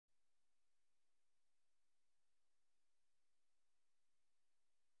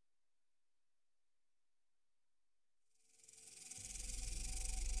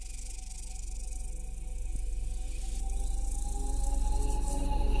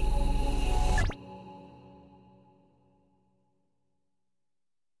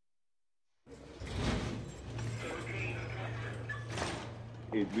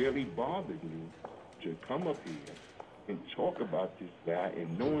it really bothered me to come up here and talk about this guy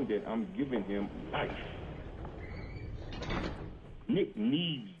and knowing that I'm giving him life. Nick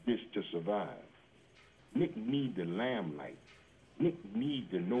needs this to survive. Nick needs the limelight. Nick needs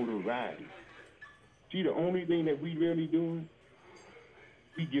the notoriety. See, the only thing that we really doing,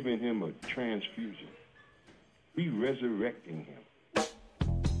 we giving him a transfusion. We resurrecting him.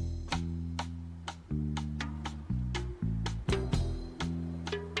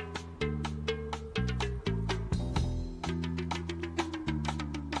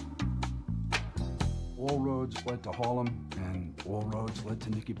 All roads led to Harlem, and all roads led to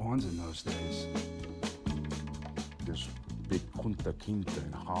Nicky Barnes in those days. This big Punta Quinta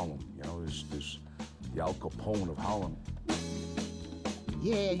in Harlem, you know, this the Al Capone of Harlem.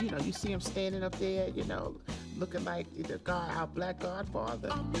 Yeah, you know, you see him standing up there, you know, looking like our black godfather.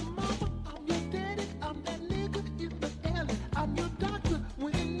 I'm your mama, I'm your daddy, I'm that nigga in the alley. I'm your doctor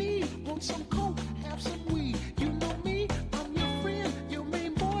when you need, want some coke, have some weed. You know me, I'm your friend, your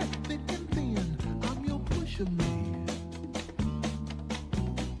main boy, thick and thin. I'm your pusher man.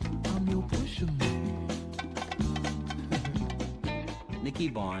 I'm your pusher man. Nicky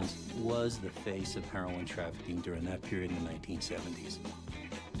Barnes was the face of heroin trafficking during that period in the 1970s.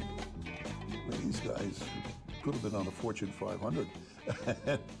 These guys could have been on a Fortune 500.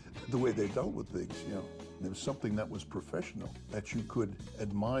 The way they dealt with things, you know. There was something that was professional, that you could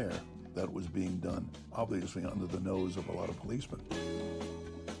admire that was being done, obviously under the nose of a lot of policemen.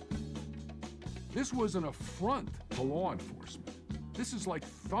 This was an affront to law enforcement. This is like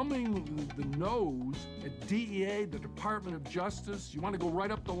thumbing the nose at DEA, the Department of Justice. You want to go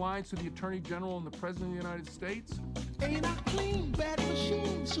right up the lines to the Attorney General and the President of the United States? Ain't I clean, bad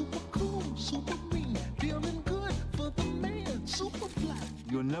machine, super cool, super mean, feeling good for the man, super fly.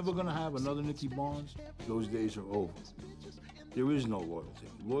 You're never gonna have another Nicky Barnes. Those days are over. There is no loyalty.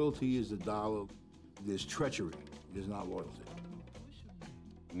 Loyalty is the dollar. There's treachery. There's not loyalty.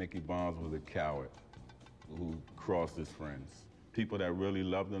 Nicky Barnes was a coward who crossed his friends. People that really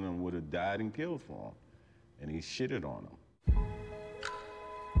loved him and would have died and killed for him. And he shitted on them.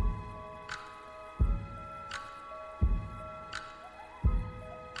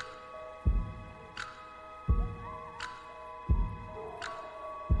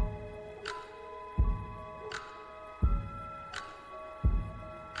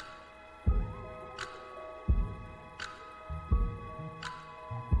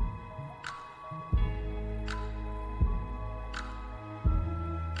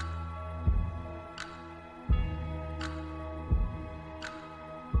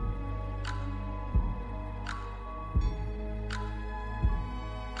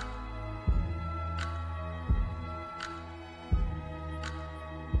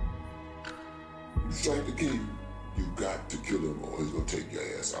 Strike the king, you got to kill him or he's gonna take your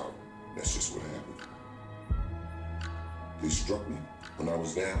ass out. That's just what happened. He struck me when I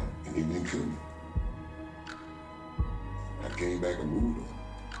was down and he didn't kill me. I came back and moved on.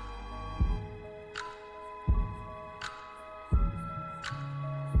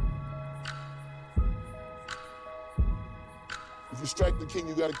 If you strike the king,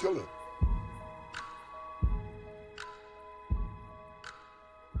 you gotta kill him.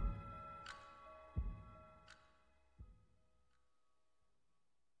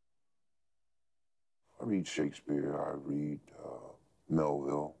 I read Shakespeare, I read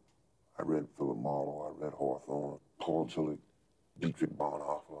Melville, I read Philip Marlowe, I read Hawthorne, Paul Tillich, Dietrich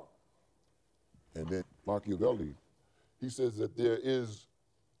Bonhoeffer. And then Machiavelli, he says that there is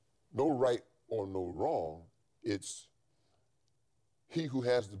no right or no wrong, it's he who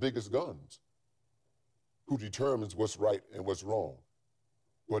has the biggest guns who determines what's right and what's wrong.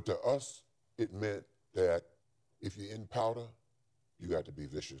 But to us, it meant that if you're in powder, you got to be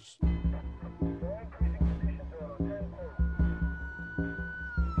vicious.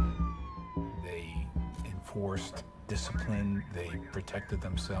 They enforced discipline. They protected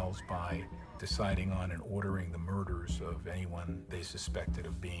themselves by deciding on and ordering the murders of anyone they suspected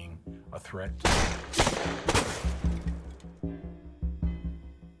of being a threat.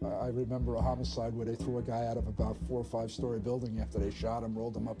 I remember a homicide where they threw a guy out of about 4 or 5 story building after they shot him,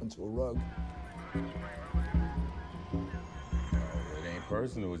 rolled him up into a rug. It ain't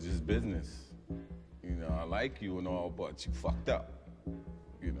personal, it's just business. You know, I like you and all, but you fucked up.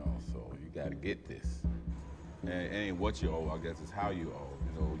 You know, so you gotta get this. And it ain't what you owe, I guess it's how you owe.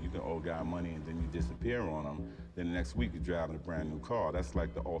 You know, you can owe a guy money and then you disappear on him. Then the next week you're driving a brand new car. That's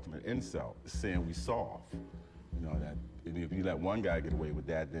like the ultimate insult, saying we soft. You know, that if you let one guy get away with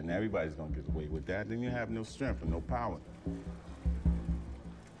that, then everybody's gonna get away with that. Then you have no strength and no power.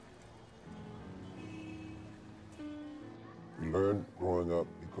 You learned growing up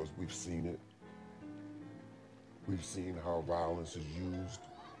because we've seen it. We've seen how violence is used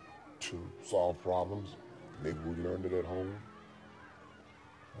to solve problems. Maybe we learned it at home.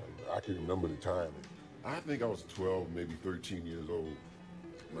 I can remember the time. I think I was 12, maybe 13 years old.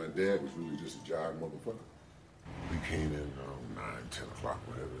 My dad was really just a jive motherfucker. We came in around 9, 10 o'clock,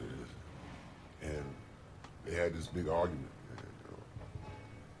 whatever it is, and they had this big argument.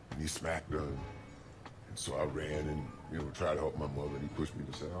 And he smacked her, and so I ran and tried to help my mother, and he pushed me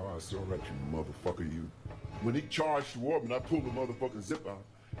to say, "Oh, it's all right, you motherfucker, you." When he charged toward me, I pulled the motherfucking zip out,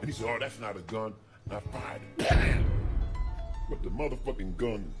 and he said, "Oh, that's not a gun," and I fired it. Bam! But the motherfucking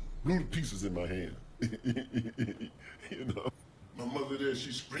gun blew to pieces in my hand. You know? My mother there,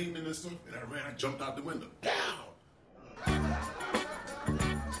 she's screaming and stuff, and I ran, I jumped out the window. Down!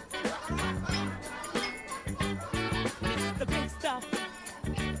 The big stuff.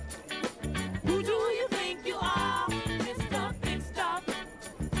 Who do you think you are, Mr. Big Stuff?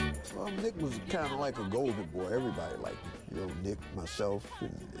 Well, Nick was kind of like a golden boy. Everybody liked him. Nick, myself,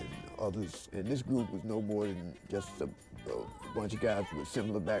 and others. And this group was no more than just a bunch of guys with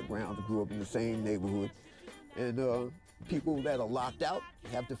similar backgrounds who grew up in the same neighborhood. And people that are locked out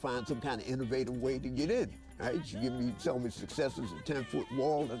have to find some kind of innovative way to get in. Right? You tell me success is a 10-foot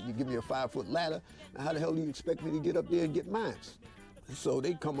wall, and you give me a 5-foot ladder. Now, how the hell do you expect me to get up there and get mine? So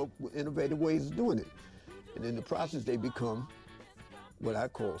they come up with innovative ways of doing it. And in the process, they become what I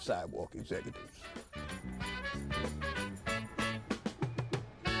call sidewalk executives.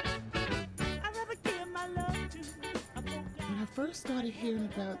 When I first started hearing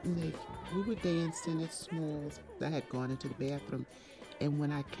about Nick, we were dancing at Smalls. I had gone into the bathroom, and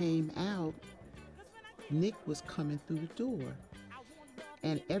when I came out, Nick was coming through the door.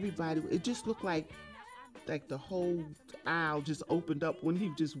 And everybody, it just looked like the whole aisle just opened up when he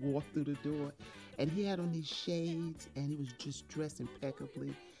just walked through the door. And he had on these shades, and he was just dressed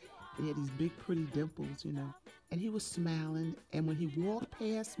impeccably. He had these big, pretty dimples, And he was smiling, and when he walked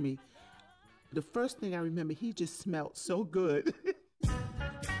past me, the first thing I remember, he just smelled so good.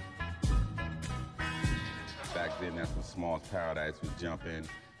 Back then, that's when Small's Paradise would jump in.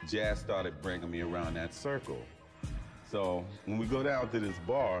 Jazz started bringing me around that circle. So when we go down to this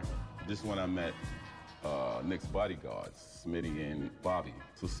bar, this is when I met Nick's bodyguards, Smitty and Bobby.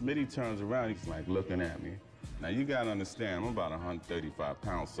 So Smitty turns around, he's like looking at me. Now you gotta understand, I'm about 135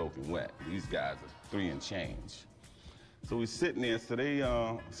 pounds soaking wet. These guys are 3 and change. So we're sitting there, so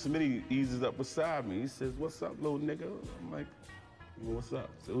Smitty eases up beside me. He says, "What's up, little nigga?" I'm like, "Well, what's up?"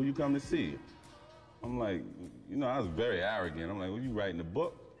 So who you come to see? I'm like, I was very arrogant. I'm like, "Well, you writing a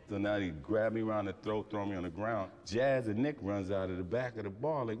book?" So now he grabbed me around the throat, throw me on the ground. Jazz and Nick runs out of the back of the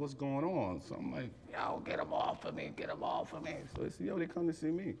bar, like, "What's going on?" So I'm like, "Yo, get them off of me, get them off of me." So they say, "Yo, they come to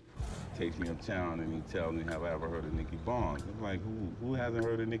see me." Takes me uptown and he tells me, "Have I ever heard of Nicky Barnes?" I'm like, who hasn't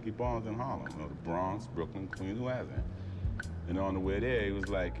heard of Nicky Barnes in Harlem? The Bronx, Brooklyn, Queens, who hasn't? And on the way there, he was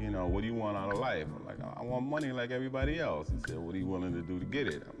like, "What do you want out of life?" I'm like, "I want money like everybody else." He said, "What are you willing to do to get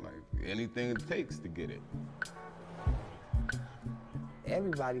it?" I'm like, "Anything it takes to get it."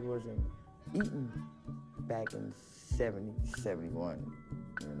 Everybody wasn't eating back in 70, 71,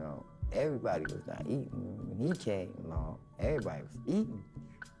 Everybody was not eating when he came along. Everybody was eating.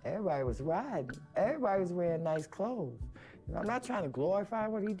 Everybody was riding. Everybody was wearing nice clothes. I'm not trying to glorify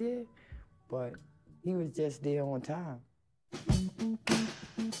what he did, but he was just there on time.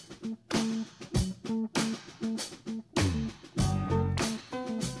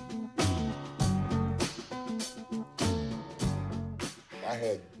 I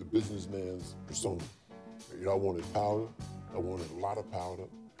had the businessman's persona. I wanted powder. I wanted a lot of powder.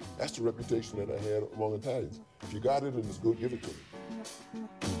 That's the reputation that I had among Italians. If you got it and it's good, give it to me.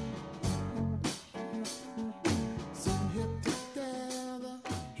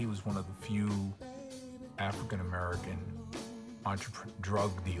 He was one of the few African-American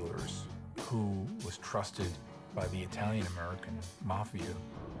drug dealers who was trusted by the Italian-American mafia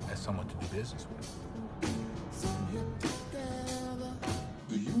as someone to do business with.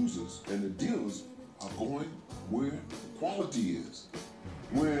 The users and the dealers are going where quality is.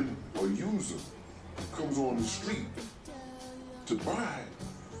 When a user comes on the street to buy,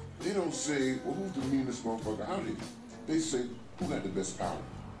 they don't say, "Well, who's the meanest motherfucker out here?" They say, "Who got the best power?"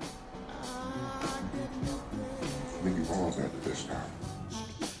 Nicky Barnes got the best power.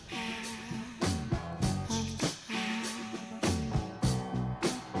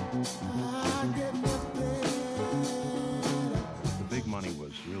 The big money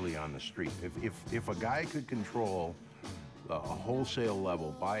was really on the street. If a guy could control a wholesale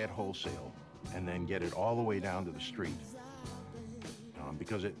level, buy it wholesale, and then get it all the way down to the street,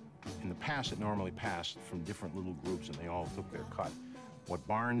 because In the past, it normally passed from different little groups and they all took their cut. What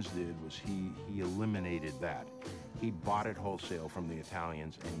Barnes did was he eliminated that. He bought it wholesale from the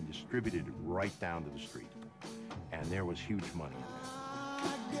Italians and he distributed it right down to the street. And there was huge money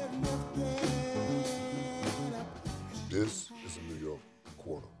in that. This is a New York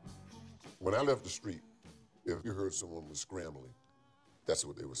quarter. When I left the street, if you heard someone was scrambling, that's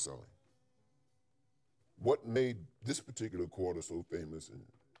what they were selling. What made this particular quarter so famous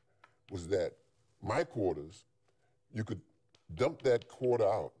was that my quarters, you could dump that quarter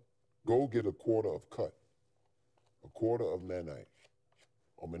out, go get a quarter of cut, a quarter of manite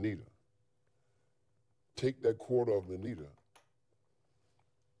or manita. Take that quarter of manita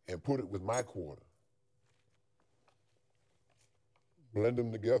and put it with my quarter. Blend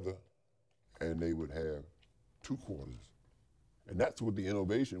them together, and they would have 2 quarters. And that's what the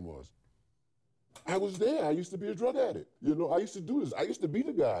innovation was. I was there. I used to be a drug addict. You know, I used to do this. I used to be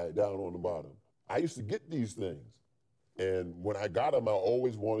the guy down on the bottom. I used to get these things. And when I got them, I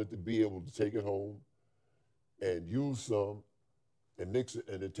always wanted to be able to take it home and use some and mix it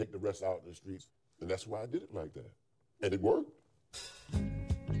and then take the rest out in the streets. And that's why I did it like that. And it worked.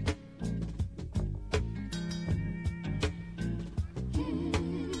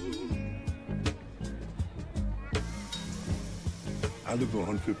 I lived on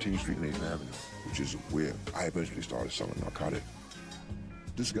 115th Street and 8th Avenue, which is where I eventually started selling narcotics.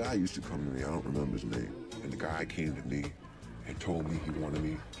 This guy used to come to me, I don't remember his name, and the guy came to me and told me he wanted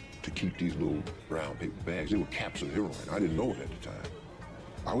me to keep these little brown paper bags. They were caps of heroin. I didn't know it at the time.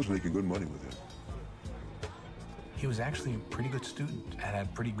 I was making good money with him. He was actually a pretty good student and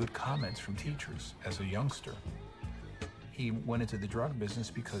had pretty good comments from teachers as a youngster. He went into the drug business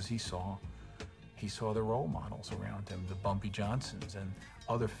because he saw the role models around him, the Bumpy Johnsons and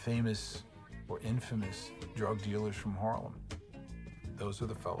other famous or infamous drug dealers from Harlem. Those are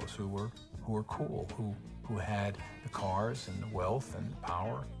the fellows who were cool, who had the cars and the wealth and the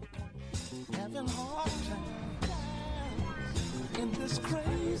power. Having hard times in this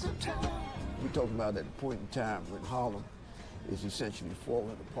crazy town. We're talking about at a point in time when Harlem is essentially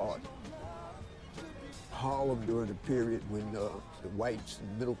falling apart. Harlem during the period when the whites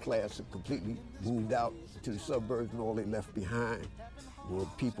and middle class had completely moved out to the suburbs and all they left behind were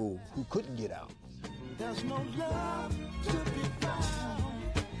people who couldn't get out. There's no love to be found.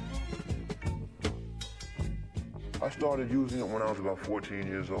 I started using it when I was about 14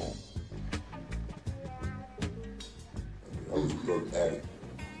 years old. I was a drug addict,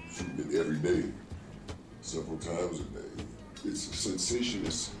 shooting it every day, several times a day. It's a sensation,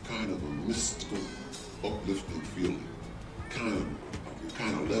 it's kind of a mystical, uplifting feeling, kind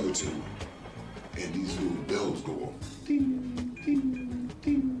of levitating, and these little bells go off. Ding, ding,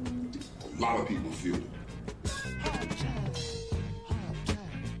 ding. A lot of people feel it.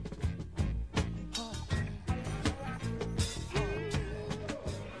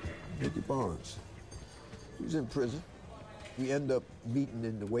 Nicky Barnes, he was in prison. We end up meeting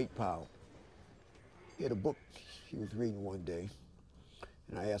in the weight pile. He had a book he was reading one day.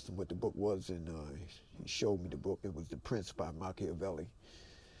 And I asked him what the book was, and he showed me the book. It was The Prince by Machiavelli.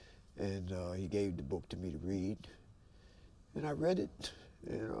 And he gave the book to me to read. And I read it.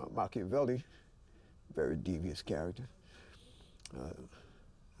 And Machiavelli, very devious character.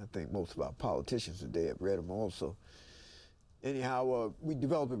 I think most of our politicians today have read him also. Anyhow, we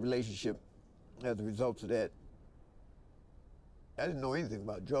developed a relationship as a result of that. I didn't know anything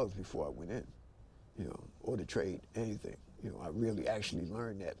about drugs before I went in, you know, or the trade, anything. You know, I really actually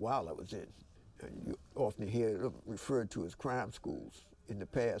learned that while I was in. And you often hear them referred to as crime schools in the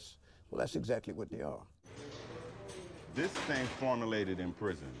past. Well, that's exactly what they are. This thing formulated in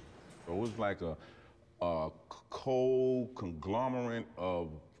prison. So it was like a cold conglomerate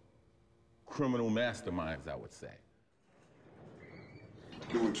of criminal masterminds, I would say.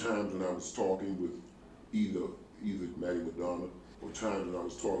 There were times when I was talking with either Matty Madonna or times when I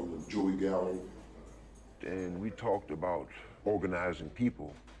was talking with Joey Gallo. And we talked about organizing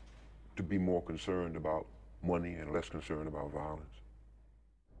people to be more concerned about money and less concerned about violence.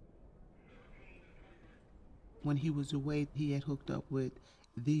 When he was away, he had hooked up with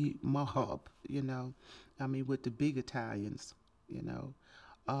the mob, you know, I mean, with the big Italians, you know.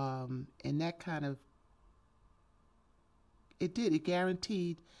 And that kind of, it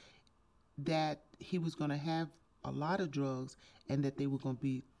guaranteed that he was going to have a lot of drugs and that they were going to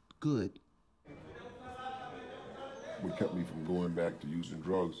be good. What kept me from going back to using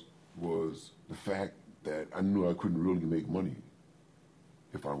drugs was the fact that I knew I couldn't really make money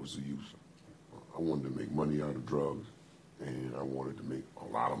if I was a user. I wanted to make money out of drugs, and I wanted to make a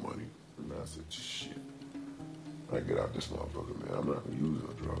lot of money. And I said, shit, I get out this motherfucker, man, I'm not gonna use no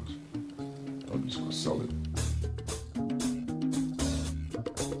drugs. I'm just gonna sell it.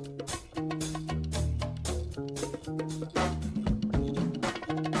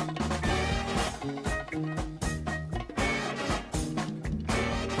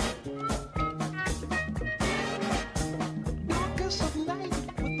 Darkest of night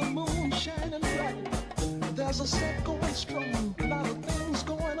with the moon shining bright. There's a set going strong, a lot of things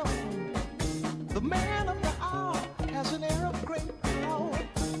going on. The man of the hour has an air of great power.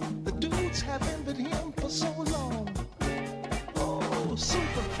 The dudes have envied him for so long. Oh,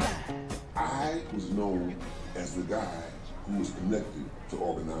 Superfly. I was known as the guy who was connected to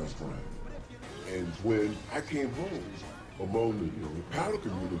organized crime. And when I came home among the powder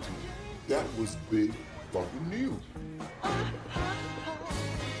community, that was big fucking news.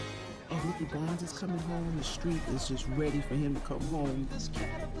 And Nicky Barnes is coming home. The street is just ready for him to come home. This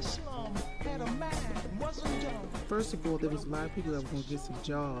cat of the slum had a mind, wasn't dumb. First of all, there was a lot of people that were going to get some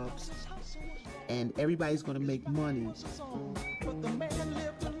jobs, and everybody's going to make money. But the man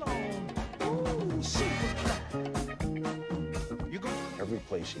lived alone. Ooh, Superfly. Every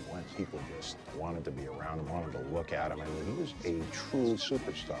place he went, people just wanted to be around him, wanted to look at him. I mean, he was a true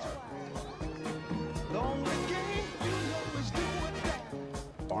superstar. The only game you know is doing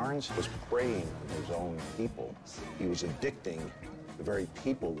that. Barnes was preying on his own people. He was addicting the very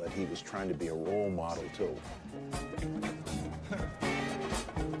people that he was trying to be a role model to. Ooh,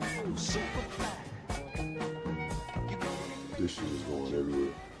 Superfly. This shit is going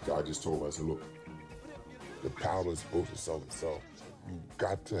everywhere. So I just told him, I said, look, the powder is supposed to sell itself. You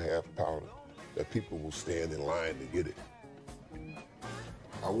got to have powder that people will stand in line to get it.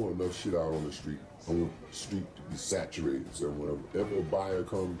 I want enough shit out on the street. I want the street to be saturated, so whenever a buyer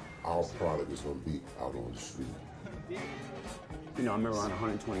comes, our product is gonna be out on the street. You know, I'm around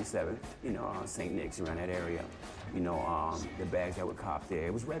 127th, St. Nick's, around that area. The bags that would cop there,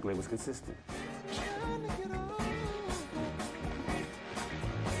 it was regular, it was consistent.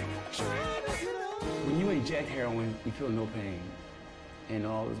 When you inject heroin, you feel no pain, and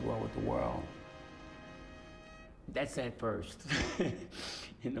all is well with the world. That's at first.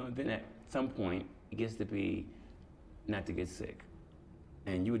 Then at some point, it gets to be not to get sick.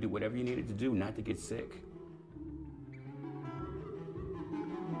 And you would do whatever you needed to do not to get sick.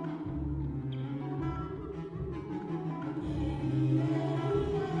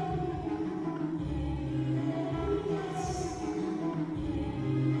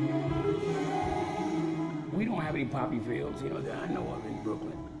 We don't have any poppy fields, that I know of in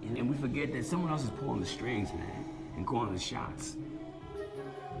Brooklyn. And we forget that someone else is pulling the strings, man, and calling the shots.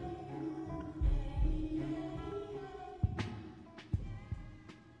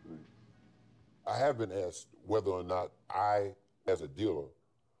 I have been asked whether or not I, as a dealer,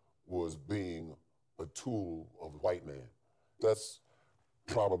 was being a tool of a white man. That's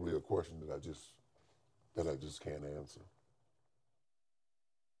probably a question that I just can't answer.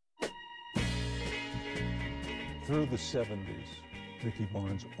 Through the 70s, Nicky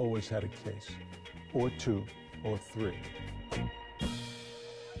Barnes always had a case, or two, or three.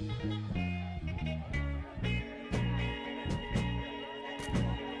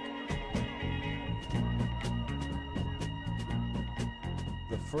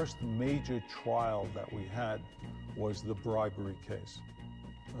 The first major trial that we had was the bribery case.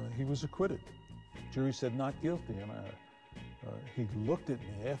 He was acquitted. Jury said not guilty, and he looked at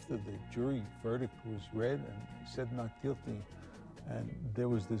me after the jury verdict was read and he said not guilty. And there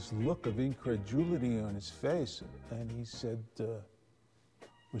was this look of incredulity on his face, and he said,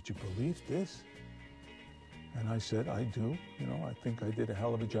 would you believe this? And I said, I do. I think I did a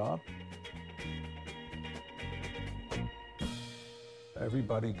hell of a job.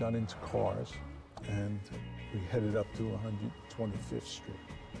 Everybody got into cars, and we headed up to 125th Street.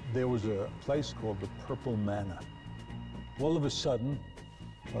 There was a place called the Purple Manor. All of a sudden,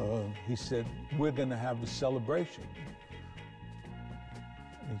 he said, we're going to have a celebration.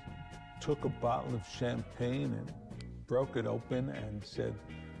 He took a bottle of champagne and broke it open and said,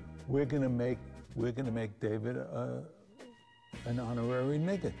 we're going to make David an honorary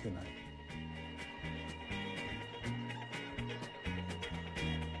nigger tonight.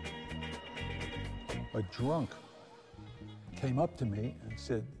 A drunk came up to me and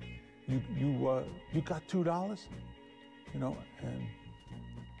said, you got $2? And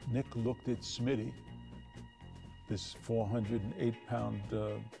Nick looked at Smitty, this 408-pound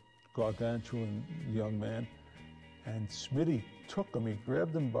gargantuan young man, and Smitty took him. He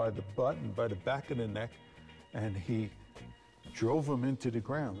grabbed him by the butt and by the back of the neck, and he drove him into the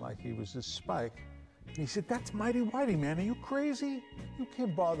ground like he was a spike. And he said, that's Mighty Whitey, man. Are you crazy? You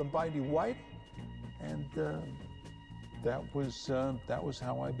can't bother Mighty White. And that was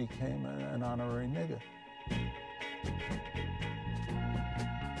how I became an honorary nigger.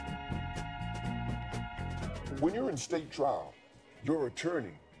 When you're in state trial, your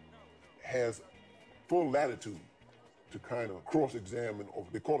attorney has full latitude to kind of cross-examine, or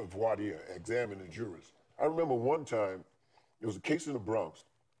they call it voir dire, examine the jurors. I remember one time, there was a case in the Bronx,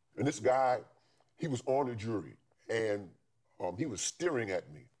 and this guy, he was on the jury, and he was staring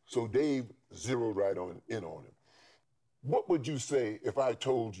at me. So Dave zeroed right in on him. What would you say if I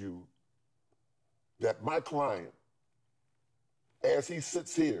told you that my client, as he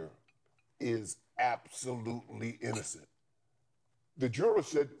sits here, is absolutely innocent? The juror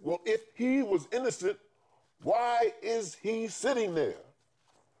said, well, if he was innocent, why is he sitting there?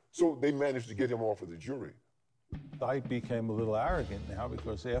 So they managed to get him off of the jury. I became a little arrogant now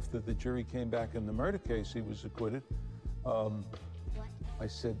because after the jury came back in the murder case, he was acquitted. I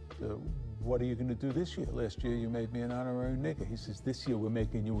said, what are you going to do this year? Last year you made me an honorary nigger. He says, this year we're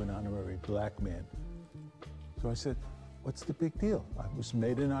making you an honorary black man. So I said, what's the big deal? I was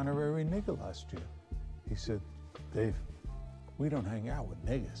made an honorary nigger last year. He said, Dave, we don't hang out with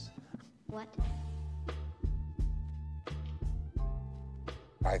niggers. What?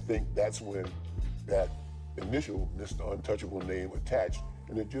 I think that's when that initial Mr. Untouchable name attached,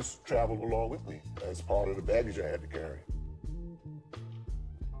 and it just traveled along with me as part of the baggage I had to carry.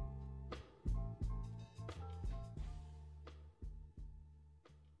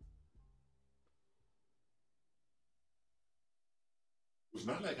 It's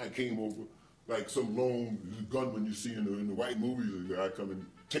not like I came over like some lone gunman you see in the white movies, the guy come and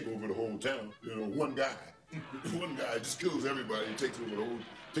take over the whole town. You know, one guy just kills everybody and takes over the whole,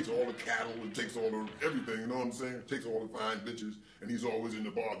 takes all the cattle and takes all the everything, you know what I'm saying? Takes all the fine bitches, and he's always in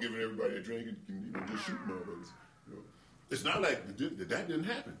the bar giving everybody a drink and just shooting motherfuckers. You know? It's not like that didn't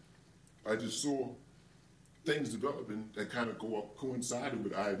happen. I just saw things developing that kind of coincided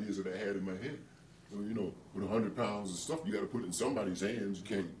with ideas that I had in my head. So, you know, with 100 pounds of stuff, you got to put it in somebody's hands. You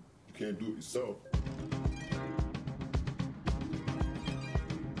can't do it yourself.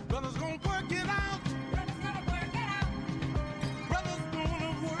 Brothers gonna work it out. Brothers gonna work it out. Brothers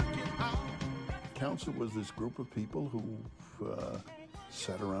gonna work it out. Council was this group of people who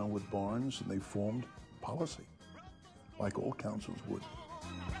sat around with Barnes and they formed policy, like all councils would.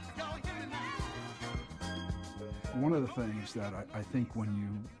 One of the things that I think when you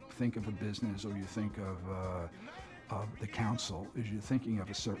think of a business or you think of the council is you're thinking of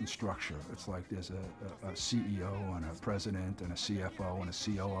a certain structure. It's like there's a CEO and a president and a CFO and a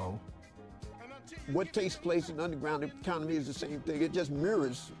COO. What takes place in the underground economy is the same thing. It just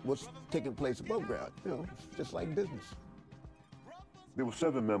mirrors what's taking place above ground. You know, it's just like business. There were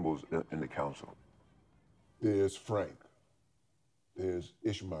 7 members in the council. There's Frank. There's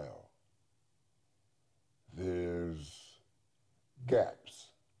Ishmael. There's Gaps.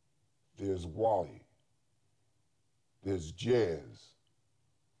 There's Wally. There's Jazz.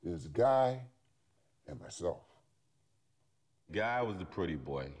 There's Guy and myself. Guy was the pretty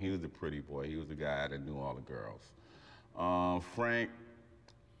boy. He was the pretty boy. He was the guy that knew all the girls. Frank,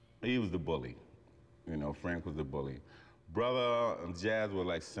 he was the bully. You know, Frank was the bully. Brother and Jazz were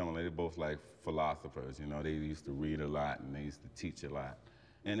like similar. They both like philosophers. You know, they used to read a lot and they used to teach a lot.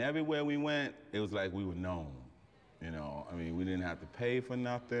 And everywhere we went, it was like we were known. You know, I mean, we didn't have to pay for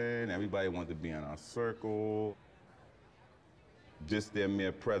nothing. Everybody wanted to be in our circle. Just their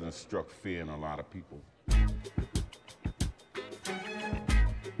mere presence struck fear in a lot of people. Yeah,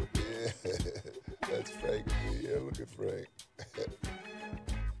 that's Frank. Yeah, look at Frank.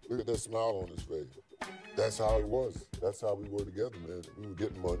 Look at that smile on his face. That's how it was. That's how we were together, man. We were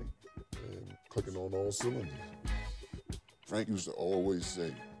getting money and clicking on all cylinders. Frank used to always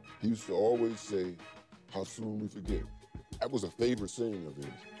say, how soon we forget. That was a favorite saying of his.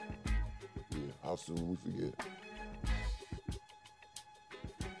 Yeah, how soon we forget.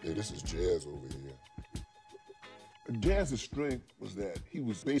 Yeah, this is Jazz over here. Jazz's strength was that he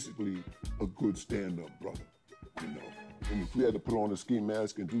was basically a good stand-up brother, you know. And if we had to put on a ski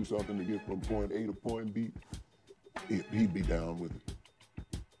mask and do something to get from point A to point B, he'd be down with it.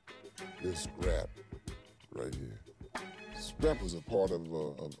 There's Scrap right here. Scrap was a part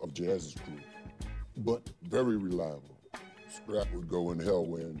of Jazz's crew, but very reliable. Scrap would go in hell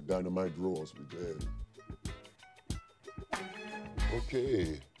wearing dynamite drawers with Jazz.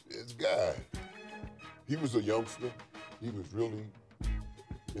 Okay, this guy. He was a youngster. He was really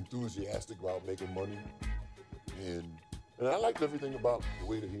enthusiastic about making money. And I liked everything about the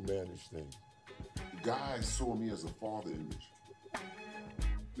way that he managed things. The guy saw me as a father image.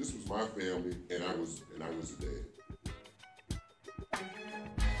 This was my family, and I was the dad.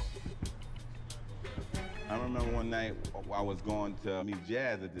 I remember one night I was going to meet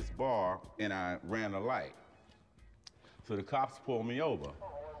Jazz at this bar, and I ran a light. So the cops pulled me over,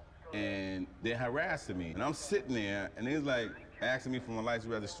 and they're harassing me. And I'm sitting there, and he's like asking me for my license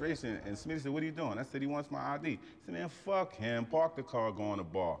registration, and Smitty said, "What are you doing?" I said, "He wants my ID." He said, "Man, fuck him, park the car, go in the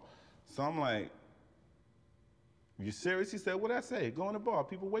bar." So I'm like, "You serious?" He said, "What'd I say? Go in the bar,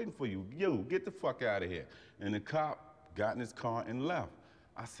 people waiting for you. Yo, get the fuck out of here." And the cop got in his car and left.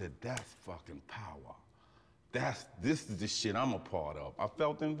 I said, "That's fucking power. This is the shit I'm a part of." I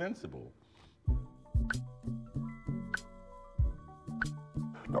felt invincible.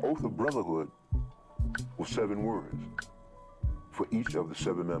 The Oath of Brotherhood was 7 words for each of the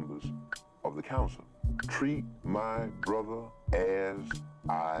 7 members of the council. Treat my brother as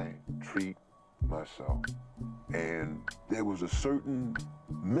I treat myself. And there was a certain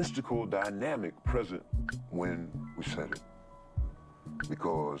mystical dynamic present when we said it,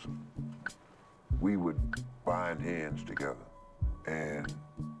 because we would bind hands together and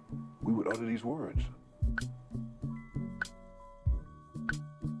we would utter these words.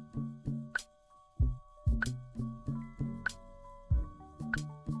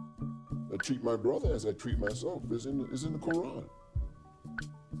 I treat my brother as I treat myself is in the Quran.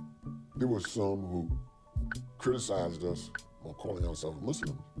 There were some who criticized us on calling ourselves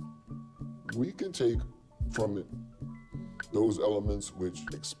Muslims. We can take from it those elements which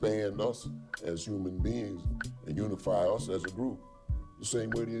expand us as human beings and unify us as a group, the same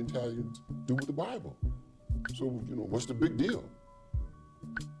way the Italians do with the Bible. So, what's the big deal?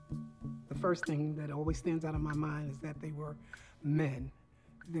 The first thing that always stands out in my mind is that they were men.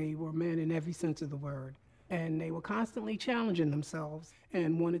 They were men in every sense of the word. And they were constantly challenging themselves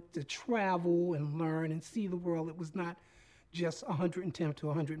and wanted to travel and learn and see the world. It was not just 110th to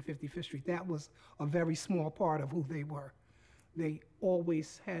 155th Street. That was a very small part of who they were. They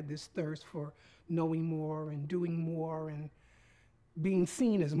always had this thirst for knowing more and doing more and being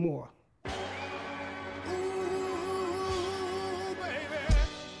seen as more.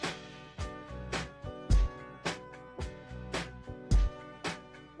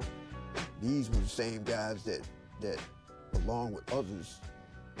 These were the same guys that, along with others,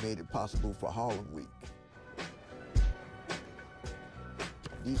 made it possible for Harlem Week.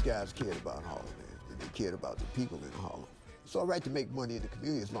 These guys cared about Harlem, and they cared about the people in Harlem. It's all right to make money in the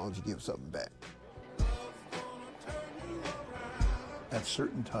community as long as you give something back. At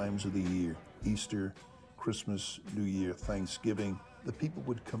certain times of the year, Easter, Christmas, New Year, Thanksgiving, the people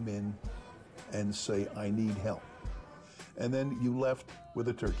would come in and say, "I need help." And then you left with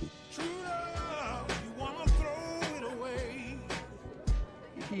a turkey.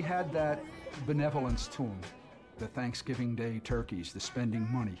 He had that benevolence to him, the Thanksgiving Day turkeys, the spending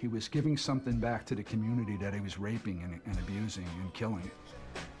money. He was giving something back to the community that he was raping and abusing and killing.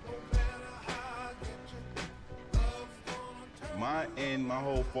 My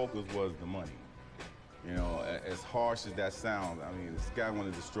whole focus was the money. As harsh as that sounds, I mean, this guy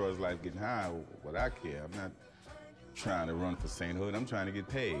wanted to destroy his life getting high, what I care. I'm not trying to run for sainthood, I'm trying to get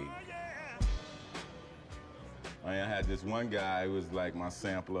paid. I had this one guy who was like my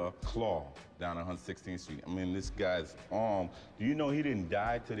sampler, Claw, down on 116th Street. I mean, this guy's arm, do you know he didn't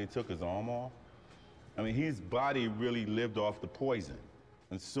die till they took his arm off? I mean, his body really lived off the poison.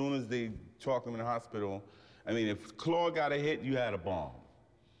 As soon as they took him in the hospital, I mean, if Claw got a hit, you had a bomb.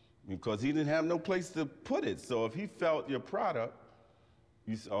 Because he didn't have no place to put it. So if he felt your product,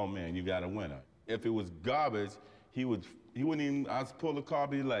 you said, "Oh man, you got a winner." If it was garbage, he wouldn't even, I'd pull the car,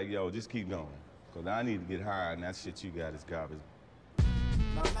 be like, "Yo, just keep going. Because I need to get high, and that shit you got is garbage."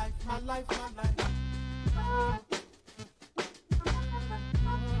 My life, my life, my life.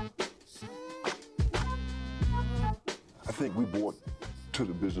 I think we brought to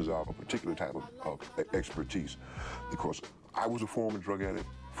the business a particular type of expertise, because I was a former drug addict,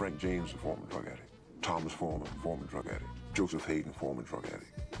 Frank James, a former drug addict, Thomas Foreman, former drug addict, Joseph Hayden, former drug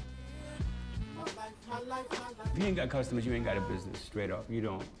addict. If you ain't got customers, you ain't got a business, straight up, you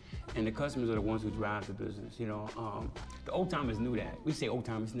don't. And the customers are the ones who drive the business, The old-timers knew that. We say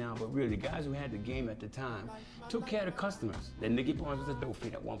old-timers now, but really, the guys who had the game at the time took care of the customers. That Nicky Barnes was a dope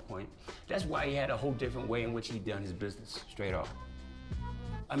fiend at one point. That's why he had a whole different way in which he done his business, straight up.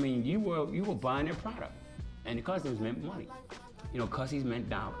 I mean, you were buying their product, and the customers meant money. Cussies meant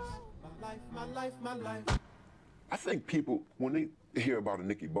dollars. My life, my life, my life. I think people, when they hear about a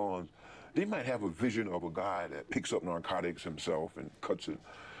Nicky Barnes, they might have a vision of a guy that picks up narcotics himself and cuts it,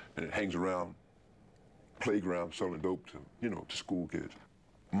 and it hangs around playgrounds selling dope to school kids.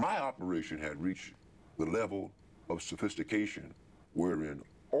 My operation had reached the level of sophistication wherein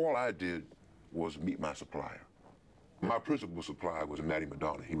all I did was meet my supplier. My principal supplier was Matty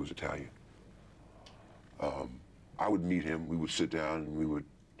Madonna. He was Italian. I would meet him, we would sit down, and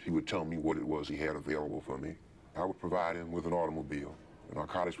he would tell me what it was he had available for me. I would provide him with an automobile. The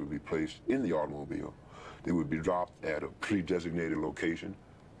narcotics would be placed in the automobile. They would be dropped at a pre-designated location.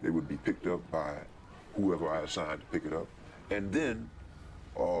 They would be picked up by whoever I assigned to pick it up. And then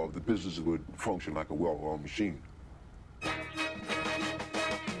the business would function like a well-oiled machine.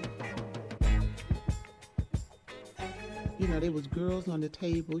 You know, there was girls on the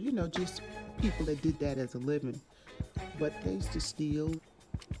table, you know, just people that did that as a living. But they used to steal.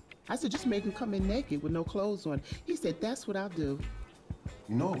 I said, just make them come in naked with no clothes on. He said, that's what I'll do.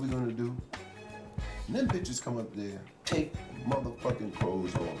 You know what we're gonna do? When them bitches come up there, take motherfucking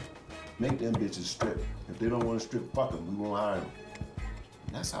clothes off. Make them bitches strip. If they don't want to strip, fuck them. We won't hire them.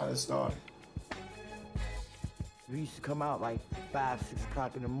 And that's how it started. We used to come out like 5, 6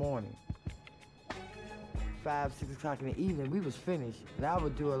 o'clock in the morning. 5, 6 o'clock in the evening, we was finished. And I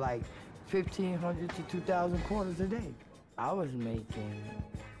would do it like 1,500 to 2,000 quarters a day. I was making,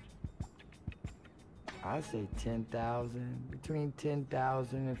 I'd say 10,000, between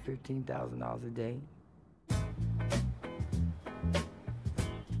 10,000 and $15,000 a day.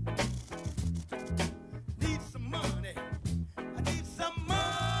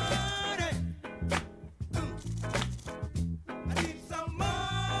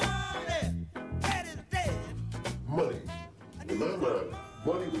 Money. In my mind,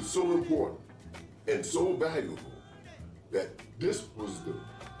 money was so important and so valuable that this was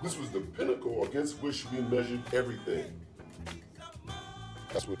the pinnacle against which we measured everything.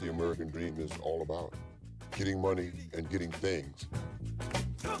 That's what the American dream is all about. Getting money and getting things.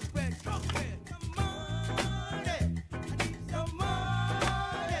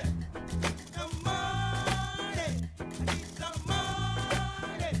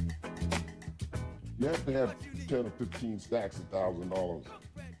 You have to have 10 or 15 stacks of $1,000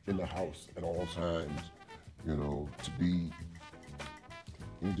 in the house at all times, you know, to be,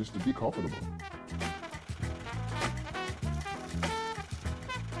 just to be comfortable.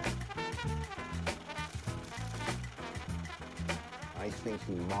 I think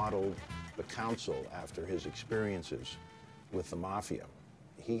he modeled the council after his experiences with the mafia.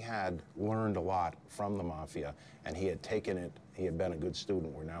 He had learned a lot from the mafia, and he had taken it, he had been a good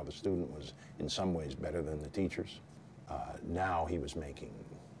student, where now the student was in some ways better than the teachers. Now he was making,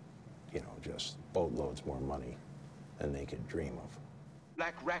 just boatloads more money than they could dream of.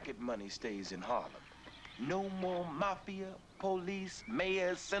 Black racket money stays in Harlem. No more mafia, police,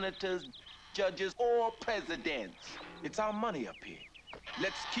 mayors, senators, judges, or presidents. It's our money up here.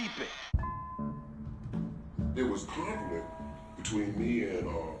 Let's keep it. There was conflict between me and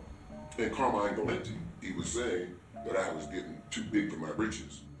Carmine Galenti. He was saying that I was getting too big for my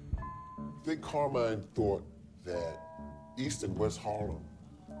britches. I think Carmine thought that East and West Harlem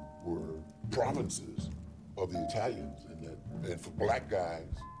were provinces of the Italians, and for black guys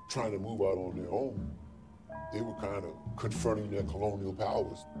trying to move out on their own, they were kind of confronting their colonial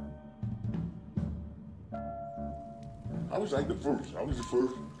powers. I was like the first. I was the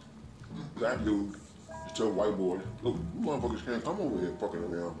first black dude to tell white boys, look, you motherfuckers can't come over here fucking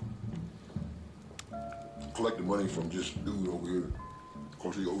around collecting money from just a dude over here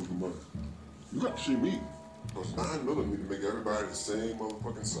because he owes me money. You got to see me. Because 9mm to make everybody the same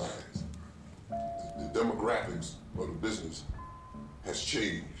motherfucking size. The demographics of the business has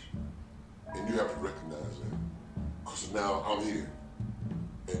changed. And you have to recognize that. Because now I'm here.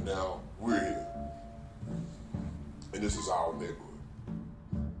 And now we're here. And this is our neighborhood.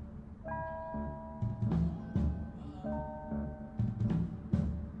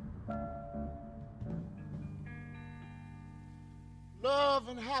 Love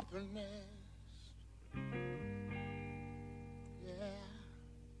and happiness.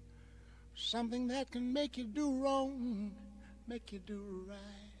 Something that can make you do wrong, make you do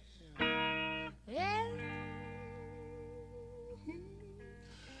right. Yeah.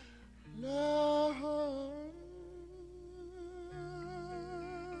 Love.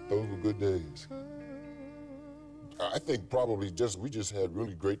 Those were good days. I think probably we just had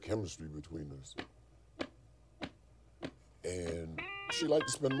really great chemistry between us. And she liked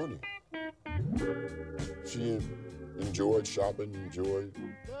to spend money. She enjoyed shopping, enjoyed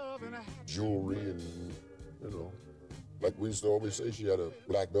jewelry, and, like we used to always say, she had a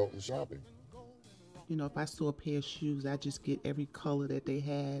black belt in shopping. You know, if I saw a pair of shoes, I'd just get every color that they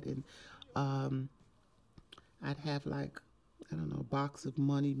had, and I'd have like, I don't know, a box of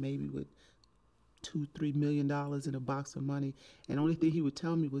money, maybe with $2-3 million in a box of money. And the only thing he would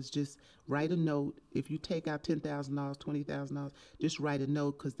tell me was just write a note. If you take out $10,000, $20,000, just write a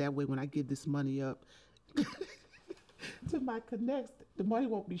note, because that way when I give this money up, to my connects, the money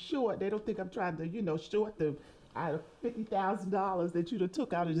won't be short. They don't think I'm trying to, you know, short them out of $50,000 that you done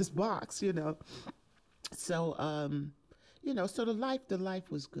took out of this box, you know. So, you know, so the life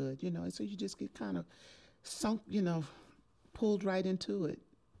was good, you know, and so you just get kind of sunk, you know, pulled right into it.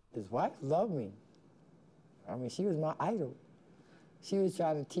 His wife loved me. I mean, she was my idol. She was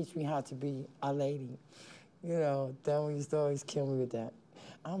trying to teach me how to be a lady. You know, Thelma used to always kill me with that.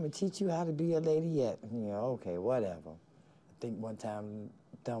 I'm gonna teach you how to be a lady yet. You know, okay, whatever. I think one time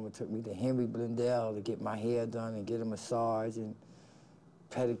Thelma took me to Henry Blundell to get my hair done and get a massage and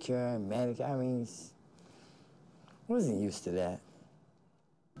pedicure and manicure. I mean, wasn't used to that.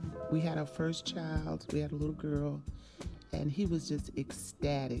 We had our first child, we had a little girl, and he was just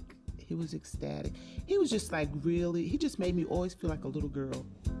ecstatic. He was ecstatic. He was just like really, he just made me always feel like a little girl.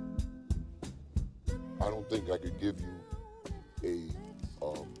 I don't think I could give you a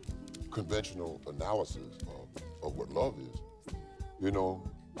conventional analysis of what love is. You know,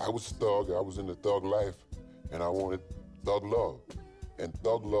 I was thug, I was in the thug life, and I wanted thug love. And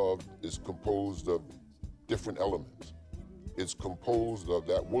thug love is composed of different elements. It's composed of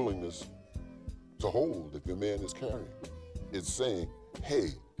that willingness to hold if your man is carrying. It's saying, hey,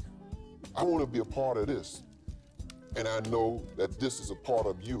 I want to be a part of this, and I know that this is a part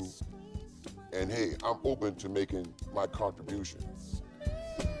of you, and hey, I'm open to making my contribution.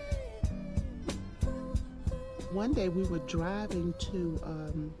 One day we were driving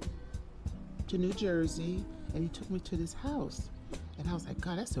to New Jersey, and he took me to this house, and I was like,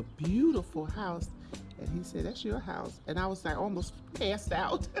 God, that's a beautiful house. And he said, that's your house. And I was like almost passed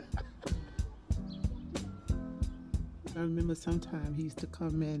out. I remember sometime he used to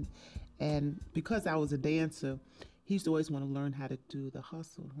come in, and because I was a dancer, he used to always want to learn how to do the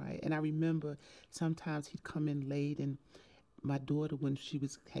hustle, right? And I remember sometimes he'd come in late, and my daughter, when she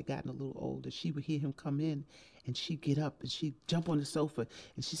had gotten a little older, she would hear him come in, and she'd get up, and she'd jump on the sofa,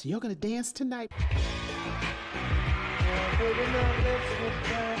 and she said, you're going to dance tonight?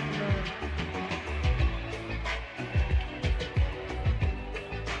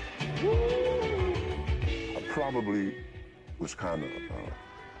 I probably was kind of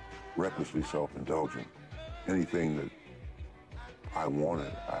recklessly self-indulgent. Anything that I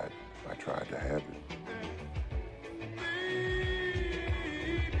wanted, I tried to have it.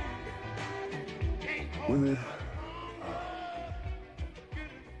 Women,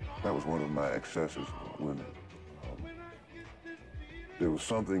 that was one of my excesses with women. There was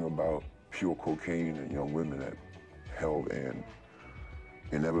something about pure cocaine and young women that held an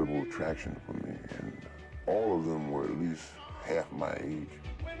inevitable attraction for me, and all of them were at least half my age.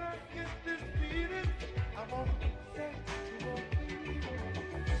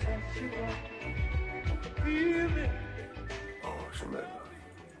 Oh, Shametta.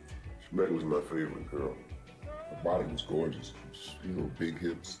 Shametta was my favorite girl. Her body was gorgeous. You know, big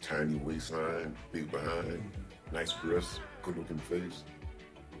hips, tiny waistline, big behind, nice breasts, good looking face.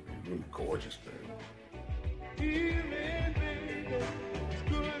 Really gorgeous, man.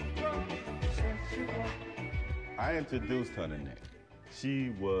 I introduced her to Nick.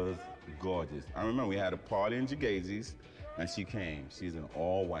 She was gorgeous. I remember we had a party in Jagazi's, and she came. She's in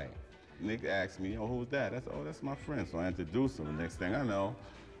all white. Nick asked me, oh, who's that? I said, oh, that's my friend. So I introduced her. The next thing I know,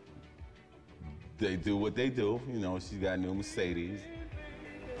 they do what they do. You know, she's got a new Mercedes.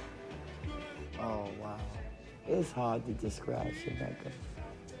 Oh, wow. It's hard to describe Shameka.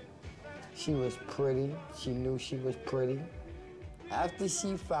 She was pretty. She knew she was pretty. After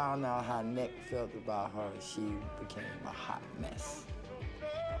she found out how Nick felt about her, she became a hot mess.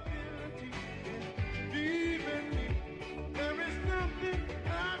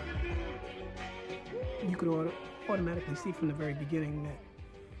 You could automatically see from the very beginning that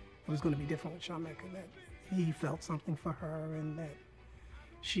it was going to be different with Shameka, that he felt something for her and that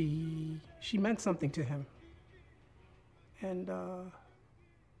she meant something to him. And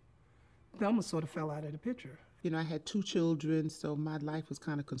Thelma sort of fell out of the picture. You know, I had 2 children, so my life was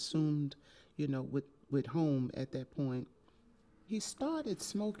kind of consumed, you know, with home at that point. He started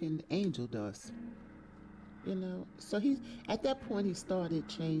smoking angel dust, you know. So at that point, he started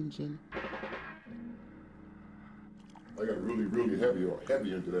changing. I got really, really heavy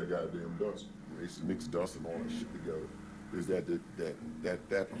into that goddamn dust. They used to mix dust and all that shit together. Is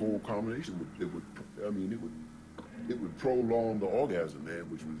that whole combination it would prolong the orgasm, man,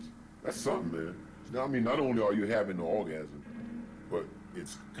 that's something, man. Now, I mean, not only are you having the orgasm, but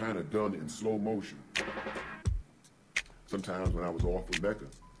it's kind of done in slow motion. Sometimes when I was off with Mecca,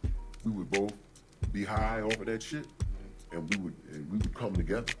 we would both be high off of that shit, and we would come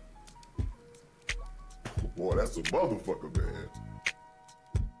together. Boy, that's a motherfucker, man.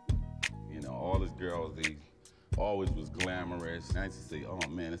 You know, all his girls, they always was glamorous. And I used to say, oh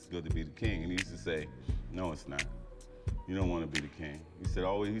man, it's good to be the king. And he used to say, no, it's not. You don't want to be the king. He said,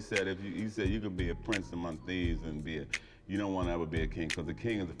 always, he said you could be a prince among thieves and you don't want to ever be a king, because the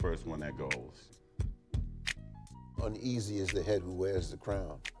king is the first one that goes. Uneasy is the head who wears the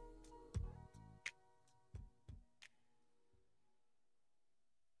crown.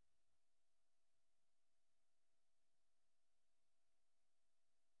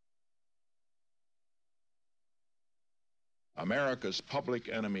 America's public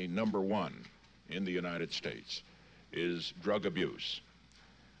enemy #1 in the United States is drug abuse.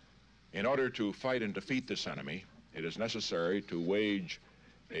 In order to fight and defeat this enemy, it is necessary to wage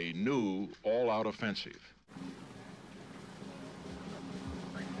a new all-out offensive.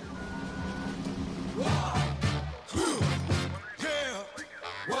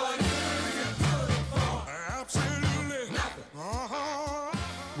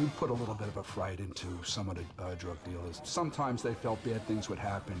 We put a little bit of a fright into some of the drug dealers. Sometimes they felt bad things would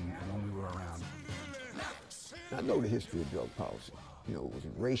happen when we were around. I know the history of drug policy. You know, it was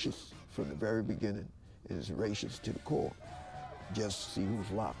racist from the very beginning. It is racist to the core. Just see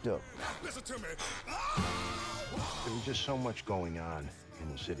who's locked up. Listen to me. There was just so much going on in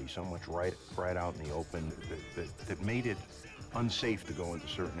the city, so much right out in the open that made it unsafe to go into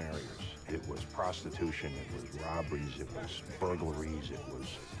certain areas. It was prostitution, it was robberies, it was burglaries, it was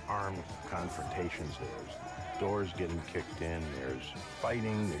armed confrontations. There's doors getting kicked in, there's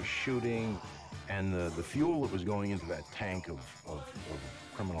fighting, there's shooting, and the fuel that was going into that tank of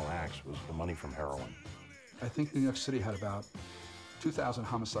criminal acts was the money from heroin. I think New York City had about 2,000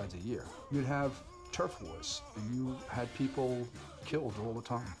 homicides a year. You'd have turf wars, and you had people killed all the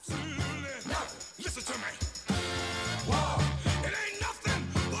time. Listen to me. Whoa, it ain't nothing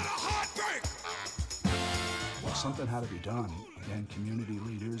but a heartbreak. Well, something had to be done. Again, community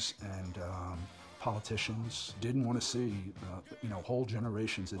leaders and politicians didn't want to see, whole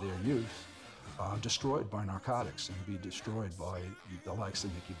generations of their youth destroyed by narcotics and be destroyed by the likes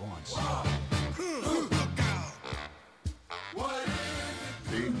of Nicky Barnes.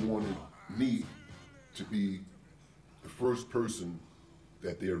 They wanted me to be the first person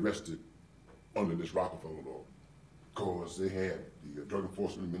that they arrested under this Rockefeller law, because they had the Drug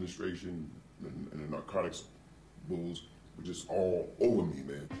Enforcement Administration and the narcotics bulls were just all over me,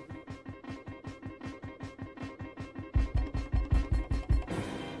 man.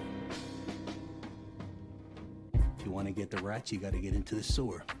 If you want to get the rats, you got to get into the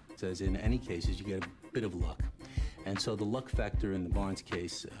sewer. It says in any cases, you get a bit of luck. And so the luck factor in the Barnes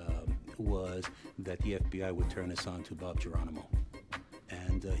case was that the FBI would turn us on to Bob Geronimo.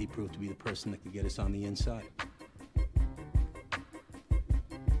 And he proved to be the person that could get us on the inside.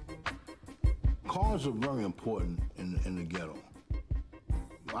 Cars are very important in the ghetto.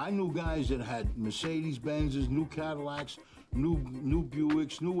 I knew guys that had Mercedes-Benzes, new Cadillacs, new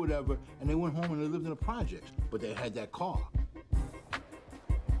Buicks, new whatever, and they went home and they lived in the projects, but they had that car.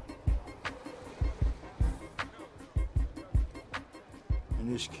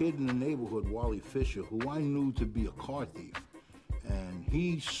 And this kid in the neighborhood, Wally Fisher, who I knew to be a car thief, and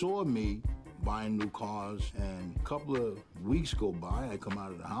he saw me buying new cars, and a couple of weeks go by, I come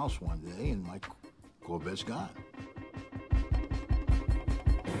out of the house one day, and my Corvette's gone.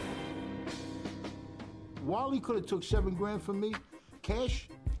 Wally could have took $7 grand from me, cash,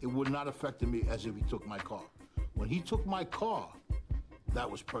 it would not have affected me as if he took my car. When he took my car, that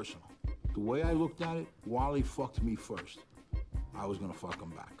was personal. The way I looked at it, Wally fucked me first. I was gonna fuck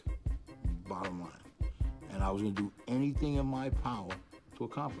him back, bottom line. And I was gonna do anything in my power to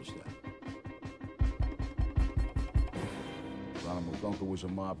accomplish that. Geronimo's uncle was a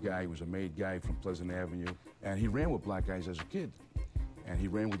mob guy, he was a made guy from Pleasant Avenue, and he ran with black guys as a kid. And he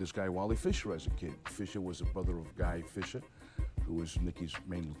ran with this guy, Wally Fisher, as a kid. Fisher was the brother of Guy Fisher, who was Nicky's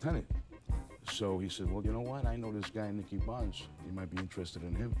main lieutenant. So he said, well, you know what? I know this guy, Nicky Barnes. You might be interested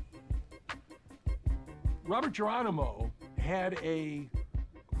in him. Robert Geronimo had a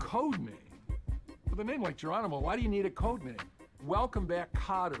code name. With a name like Geronimo, why do you need a code name? Welcome Back,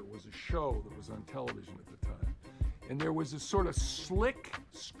 Kotter was a show that was on television at the time. And there was this sort of slick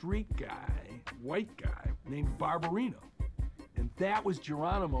street guy, white guy, named Barbarino. And that was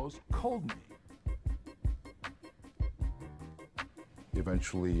Geronimo's code name.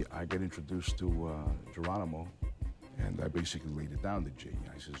 Eventually, I get introduced to Geronimo, and I basically laid it down to G.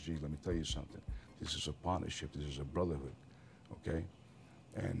 I says, G, let me tell you something. This is a partnership. This is a brotherhood, okay?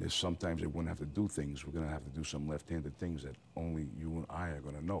 And there's sometimes they wouldn't have to do things. We're going to have to do some left-handed things that only you and I are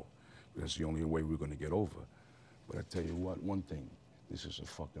going to know. That's the only way we're going to get over. But I tell you what, one thing, this is a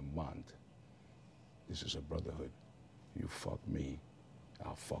fucking bond. This is a brotherhood. You fuck me,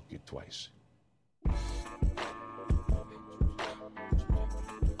 I'll fuck you twice.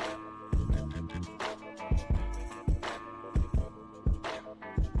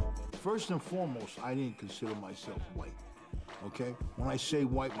 First and foremost, I didn't consider myself white, okay? When I say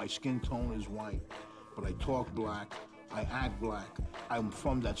white, my skin tone is white, but I talk black, I act black, I'm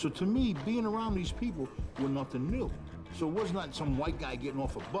from that. So to me, being around these people were nothing new. So it was not some white guy getting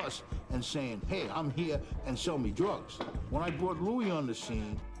off a bus and saying, hey, I'm here and sell me drugs. When I brought Louis on the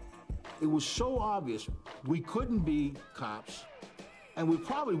scene, it was so obvious we couldn't be cops, and we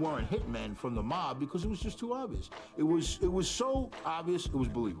probably weren't hitmen from the mob because it was just too obvious. It was so obvious, it was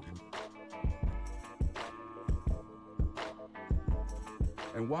believable.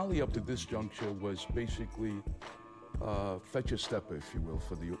 And Wally, up to this juncture, was basically fetch a stepper, if you will,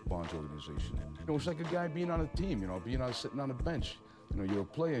 for the Bonds organization. You know, it's like a guy being on a team, you know, sitting on a bench. You know, you're a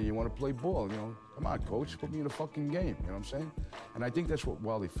player, you want to play ball, you know. Come on, coach, put me in a fucking game, you know what I'm saying? And I think that's what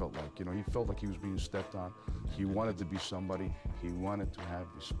Wally felt like, you know. He felt like he was being stepped on. He wanted to be somebody. He wanted to have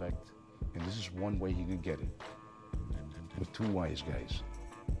respect. And this is one way he could get it, with two wise guys.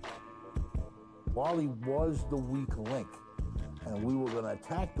 Wally was the weak link, and we were going to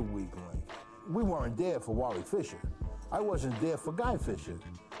attack the weak link. We weren't there for Wally Fisher. I wasn't there for Guy Fisher.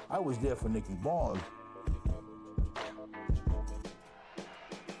 I was there for Nicky Barnes.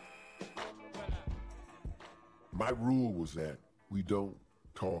 My rule was that we don't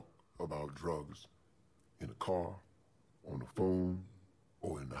talk about drugs in a car, on the phone,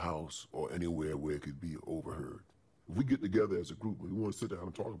 or in the house, or anywhere where it could be overheard. If we get together as a group and we want to sit down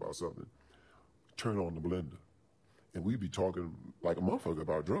and talk about something, turn on the blender. And we'd be talking like a motherfucker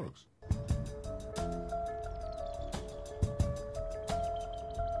about drugs.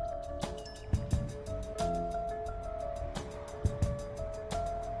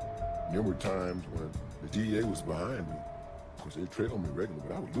 There were times when the DA was behind me. Of course, they'd trail me regularly,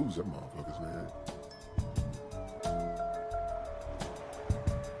 but I would lose them motherfuckers, man.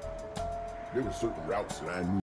 There were certain routes that I knew